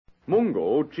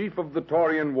Mungo, chief of the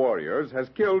Taurian warriors, has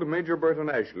killed Major Burton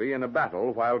Ashley in a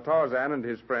battle while Tarzan and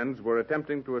his friends were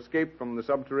attempting to escape from the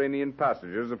subterranean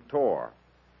passages of Tohr.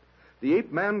 The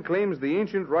ape-man claims the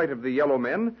ancient right of the Yellow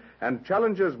Men and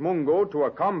challenges Mungo to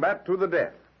a combat to the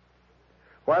death.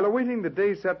 While awaiting the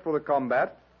day set for the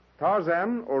combat,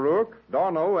 Tarzan, Uruk,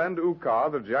 D'Arnot, and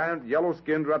Uka, the giant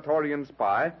yellow-skinned Ratorian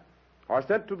spy, are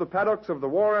sent to the paddocks of the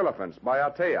war elephants by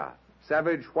Atea,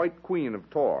 savage white queen of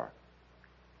Tohr.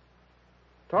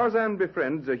 Tarzan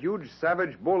befriends a huge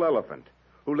savage bull elephant,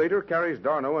 who later carries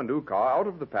D'Arnot and Uka out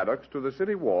of the paddocks to the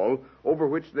city wall, over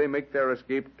which they make their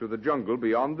escape to the jungle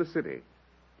beyond the city.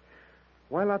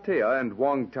 While Atea and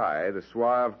Wang Tai, the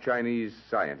suave Chinese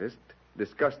scientist,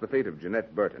 discuss the fate of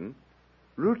Jeanette Burton,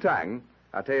 Ru Tang,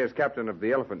 Atea's captain of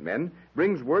the elephant men,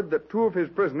 brings word that 2 of his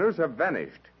prisoners have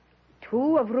vanished.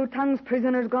 2 of Ru Tang's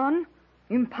prisoners gone?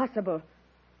 Impossible.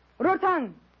 Ru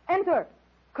Tang, enter.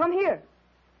 Come here.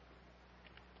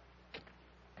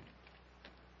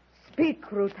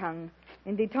 Speak, Ru Tang,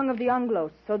 in the tongue of the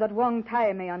Anglos, so that Wang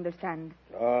Tai may understand.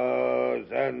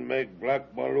 Tarzan make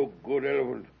Black Maluk good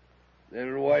elephant.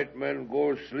 Then white men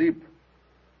go sleep.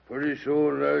 Pretty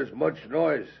soon there's much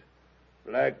noise.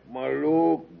 Black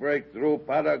Maluk break through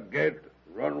paddock gate,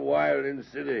 run wild in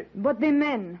city. But the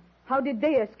men, how did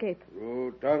they escape?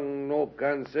 Rutang no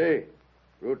can say.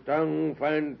 Rutang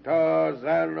find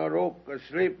Tarzan Uruk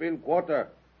asleep in quarter.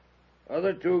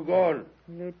 Other 2 gone.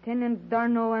 Lieutenant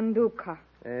D'Arnot and Uka.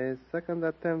 A second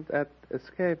attempt at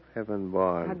escape,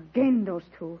 Heaven-born. Again those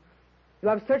 2. You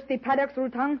have searched the paddocks, Ru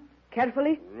Tang,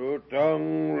 carefully?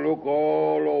 Rutang look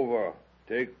all over.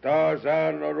 Take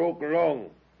Tarzan Uruk along.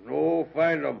 No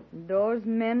find them. Those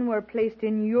men were placed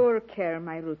in your care,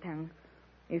 my Ru Tang.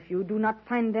 If you do not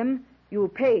find them, you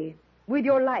pay with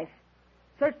your life.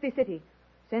 Search the city.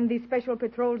 Send these special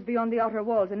patrols beyond the outer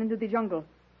walls and into the jungle.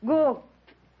 Go.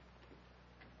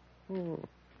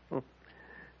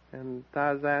 And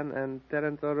Tarzan and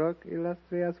Terence Uruk,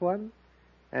 illustrious one?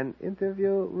 An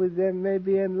interview with them may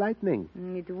be enlightening.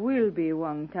 It will be,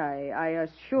 Wang Tai, I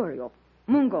assure you.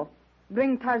 Mungo,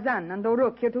 bring Tarzan and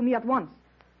Uruk here to me at once,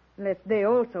 lest they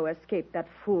also escape that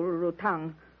fool Ru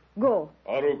Tang. Go.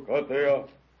 Uruk, Atea.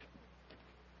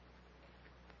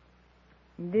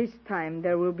 This time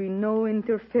there will be no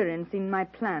interference in my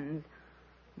plans.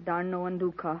 D'Arnot and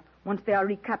Uka, once they are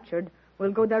recaptured,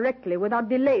 will go directly, without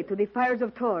delay, to the fires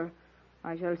of Tohr.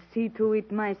 I shall see to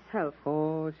it myself.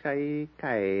 Oh, Shai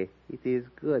Kai, it is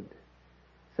good.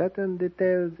 Certain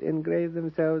details engrave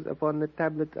themselves upon the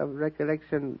tablet of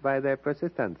recollection by their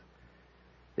persistence.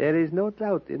 There is no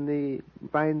doubt in the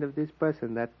mind of this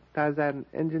person that Tarzan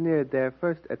engineered their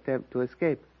first attempt to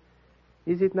escape.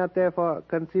 Is it not therefore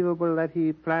conceivable that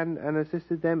he planned and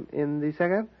assisted them in the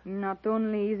second? Not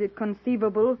only is it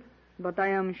conceivable, but I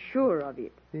am sure of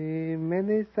it. The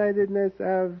many-sidedness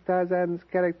of Tarzan's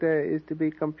character is to be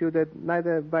computed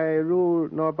neither by rule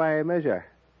nor by measure.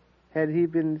 Had he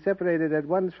been separated at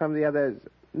once from the others,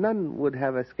 none would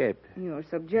have escaped. Your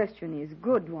suggestion is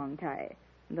good, Wang Tai,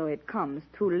 though it comes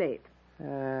too late.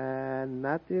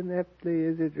 Not ineptly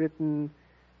is it written,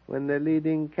 when the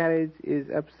leading carriage is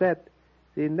upset,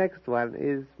 the next one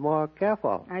is more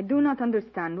careful. I do not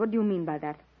understand. What do you mean by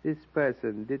that? This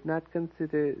person did not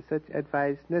consider such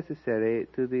advice necessary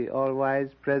to the all-wise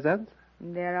present.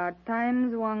 There are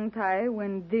times, Wang Tai,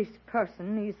 when this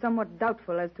person is somewhat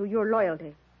doubtful as to your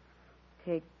loyalty.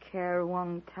 Take care,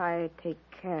 Wang Tai, take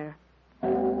care.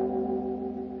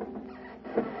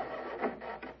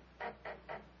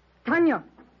 Tanya,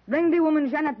 bring the woman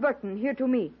Jeanette Burton here to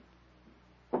me.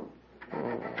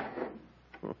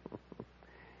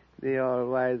 The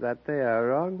all-wise Atea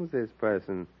wrongs this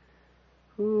person,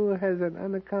 who has an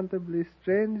unaccountably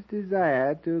strange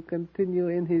desire to continue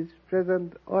in his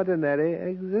present ordinary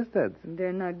existence.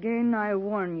 Then again I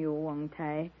warn you, Wang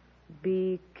Tai,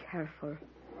 be careful.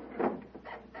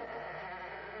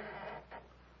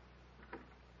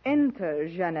 Enter,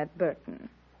 Jeanette Burton.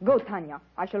 Go, Tanya.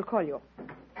 I shall call you.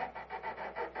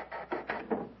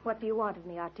 What do you want of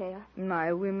me, Atea?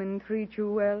 My women treat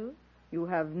you well. You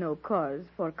have no cause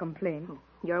for complaint.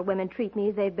 Your women treat me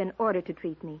as they've been ordered to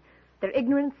treat me. They're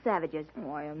ignorant savages.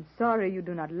 Oh, I am sorry you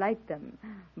do not like them,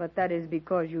 but that is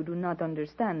because you do not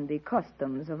understand the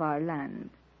customs of our land.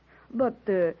 But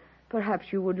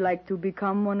perhaps you would like to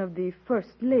become one of the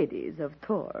first ladies of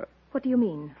Tohr. What do you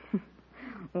mean?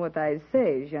 What I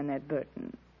say, Jeanette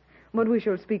Burton. But we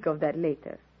shall speak of that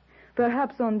later.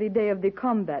 Perhaps on the day of the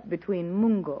combat between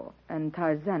Mungo and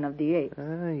Tarzan of the Apes.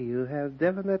 You have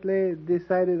definitely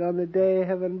decided on the day,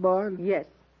 Heaven-born? Yes.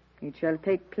 It shall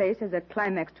take place as a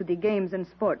climax to the games and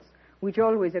sports, which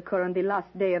always occur on the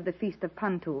last day of the Feast of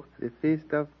Pantu. The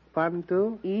Feast of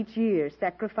Pantu? Each year,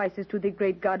 sacrifices to the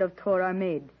great god of Tohr are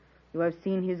made. You have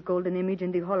seen his golden image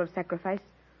in the hall of sacrifice.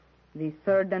 The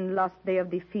third and last day of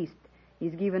the feast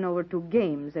is given over to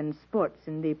games and sports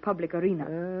in the public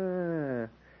arena.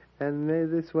 And may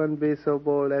this one be so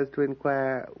bold as to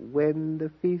inquire when the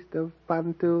feast of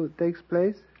Pantu takes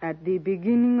place? At the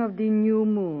beginning of the new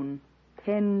moon,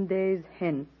 10 days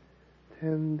hence.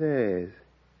 10 days.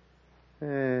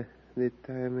 The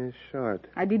time is short.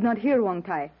 I did not hear, Wong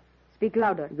Tai. Speak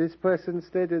louder. This person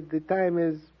stated the time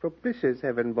is propitious,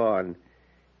 heaven born.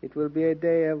 It will be a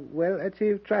day of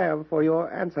well-achieved triumph for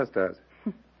your ancestors.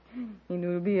 It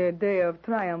will be a day of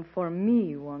triumph for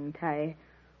me, Wong Tai,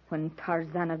 when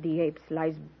Tarzan of the apes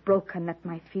lies broken at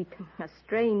my feet. A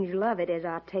strange love it is,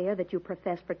 Althea, that you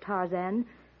profess for Tarzan.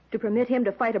 To permit him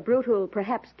to fight a brute who will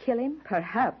perhaps kill him?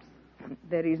 Perhaps.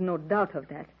 There is no doubt of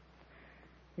that.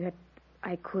 Yet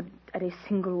I could, at a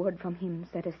single word from him,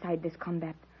 set aside this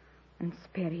combat and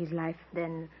spare his life.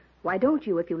 Then why don't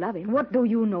you if you love him? What do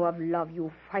you know of love,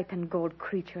 you white and gold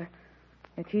creature?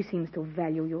 Yet he seems to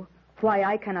value you. Why,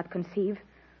 I cannot conceive.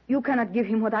 You cannot give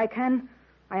him what I can.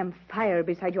 I am fire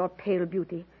beside your pale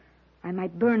beauty. I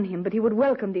might burn him, but he would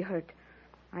welcome the hurt.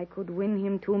 I could win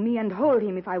him to me and hold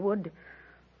him if I would.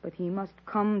 But he must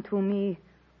come to me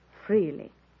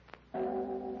freely.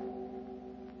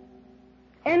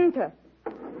 Enter.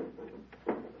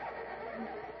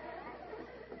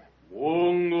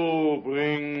 Wongo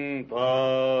bring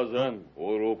Tarzan.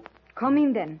 Orup. Come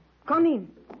in, then. Come in.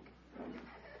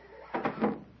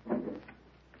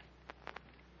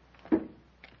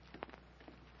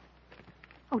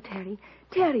 Oh, Terry.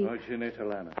 Terry.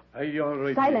 Are you all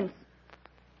right? Silence.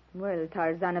 Well,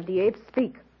 Tarzan of the apes,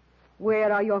 speak.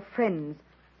 Where are your friends,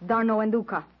 D'Arnot and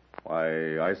Uka?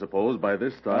 Why, I suppose by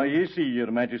this time... You see, Your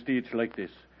Majesty, it's like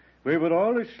this. We were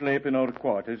all asleep in our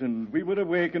quarters, and we were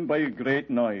awakened by a great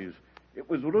noise. It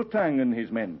was Rutang and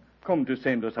his men, come to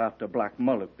send us after Black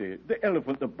Mullet, the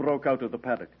elephant that broke out of the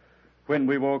paddock. When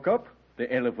we woke up,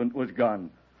 the elephant was gone.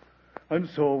 And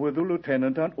so were the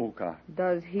lieutenant and Uka.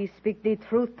 Does he speak the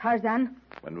truth, Tarzan?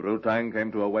 When Rutang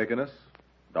came to awaken us,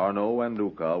 D'Arnot and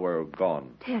Uka were gone.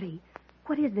 Terry,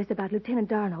 what is this about Lieutenant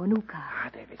D'Arnot and Uka?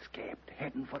 They've escaped,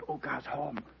 heading for Uka's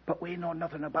home. But we know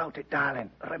nothing about it, darling.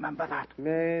 Remember that.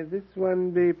 May this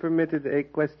one be permitted a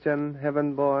question,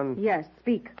 heaven born? Yes,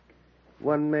 speak.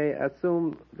 One may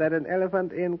assume that an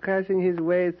elephant, in crashing his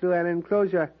way through an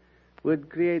enclosure,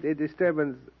 would create a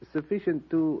disturbance sufficient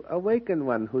to awaken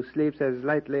one who sleeps as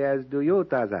lightly as do you,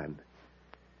 Tarzan.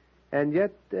 And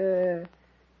yet,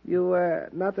 you were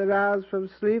not aroused from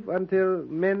sleep until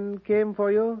men came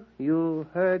for you? You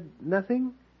heard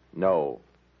nothing? No.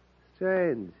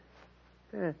 Strange.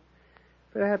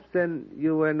 Perhaps then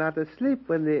you were not asleep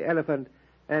when the elephant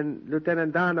and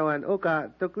Lieutenant D'Arnot and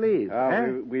Uka took leave.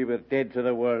 We were dead to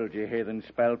the world, you heathen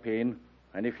spalpeen.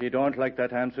 And if you don't like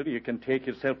that answer, you can take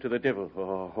yourself to the devil.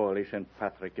 Oh, holy St.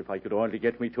 Patrick, if I could only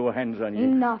get me two hands on you.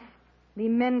 Enough. The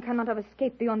men cannot have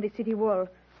escaped beyond the city wall.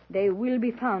 They will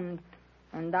be found.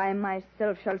 And I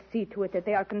myself shall see to it that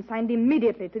they are consigned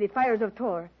immediately to the fires of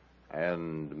Tohr.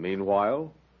 And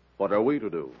meanwhile, what are we to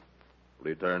do?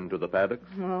 Return to the paddocks?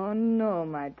 Oh, no,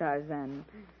 my Tarzan.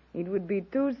 It would be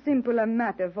too simple a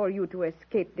matter for you to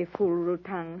escape the fool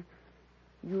Rutang.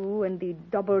 You and the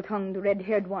double-tongued,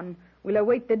 red-haired one will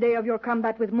await the day of your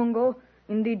combat with Mungo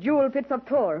in the jewel pits of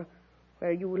Tohr,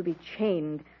 where you will be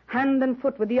chained, hand and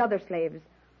foot with the other slaves.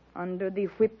 Under the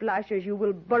whip lashes you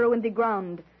will burrow in the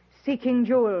ground, seeking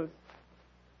jewels.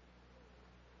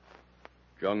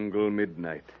 Jungle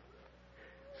midnight.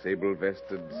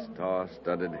 Sable-vested,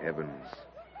 star-studded heavens.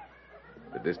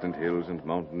 The distant hills and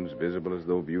mountains visible as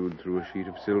though viewed through a sheet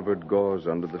of silvered gauze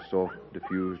under the soft,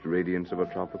 diffused radiance of a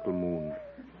tropical moon.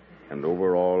 And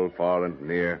over all, far and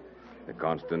near, the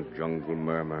constant jungle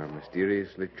murmur,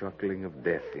 mysteriously chuckling of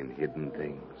death in hidden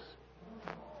things.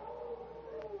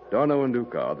 D'Arnot and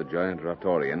Uka, the giant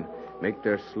Ratorian, make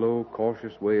their slow,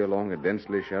 cautious way along a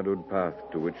densely shadowed path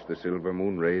to which the silver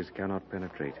moon rays cannot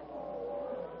penetrate.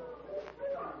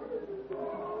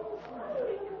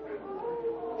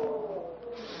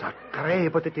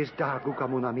 Sacré, but it is dark, Uka,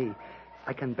 mon ami.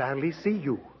 I can barely see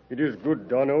you. It is good,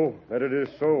 D'Arnot, that it is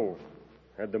so.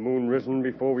 Had the moon risen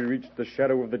before we reached the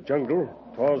shadow of the jungle,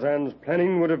 Tarzan's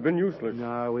planning would have been useless.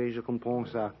 No, oui, je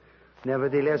comprends ça.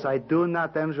 Nevertheless, I do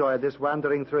not enjoy this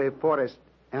wandering through a forest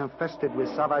infested with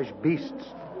savage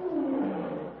beasts.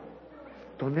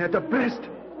 Tonnerre de Brest!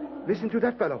 Listen to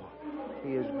that fellow.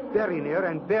 He is very near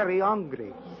and very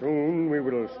hungry. Soon we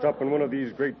will stop in one of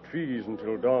these great trees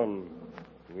until dawn.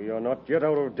 We are not yet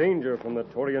out of danger from the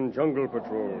Taurian jungle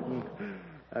patrol.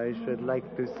 I should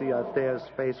like to see Althea's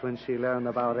face when she learns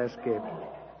of our escape.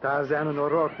 Tarzan and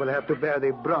O'Rourke will have to bear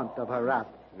the brunt of her wrath.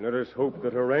 Let us hope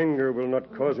that her anger will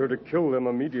not cause her to kill them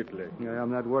immediately.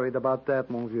 I'm not worried about that,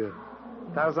 mon vieux.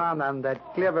 Tarzan and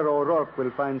that clever O'Rourke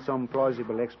will find some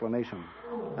plausible explanation.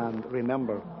 And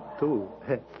remember, too,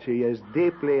 she is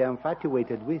deeply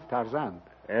infatuated with Tarzan.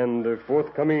 And the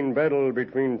forthcoming battle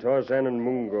between Tarzan and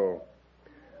Mungo.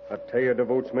 Althea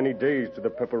devotes many days to the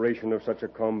preparation of such a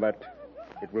combat.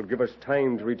 It will give us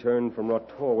time to return from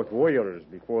Tohr with warriors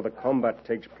before the combat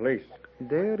takes place.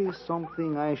 There is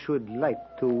something I should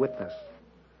like to witness.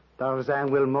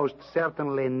 Tarzan will most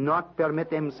certainly not permit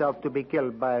himself to be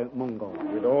killed by Mungo.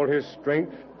 With all his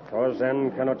strength, Tarzan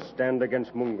cannot stand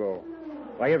against Mungo.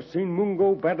 I have seen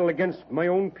Mungo battle against my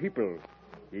own people.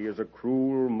 He is a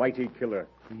cruel, mighty killer.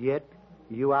 Yet,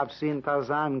 you have seen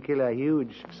Tarzan kill a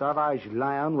huge, savage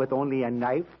lion with only a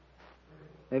knife?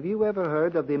 Have you ever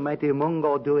heard of the mighty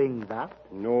Mungo doing that?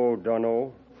 No,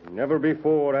 Dono. Never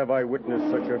before have I witnessed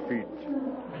such a feat.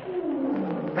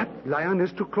 That lion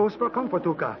is too close for comfort,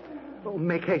 Uka. Oh,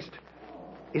 make haste.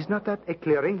 Is not that a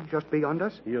clearing just beyond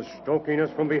us? He is stalking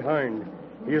us from behind.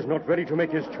 He is not ready to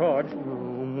make his charge. Oh,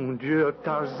 mon Dieu,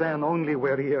 Tarzan only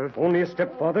were here. Only a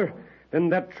step farther. Then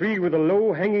that tree with a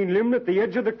low hanging limb at the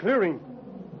edge of the clearing.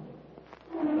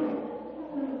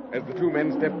 As the two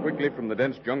men stepped quickly from the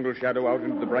dense jungle shadow out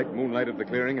into the bright moonlight of the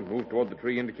clearing and moved toward the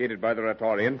tree indicated by the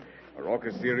Ratorian, a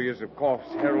raucous series of coughs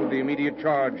heralded the immediate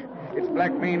charge. Its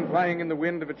black mane flying in the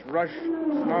wind of its rush,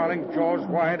 snarling jaws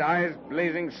wide, eyes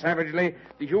blazing savagely,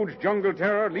 the huge jungle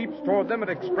terror leaps toward them at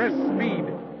express speed.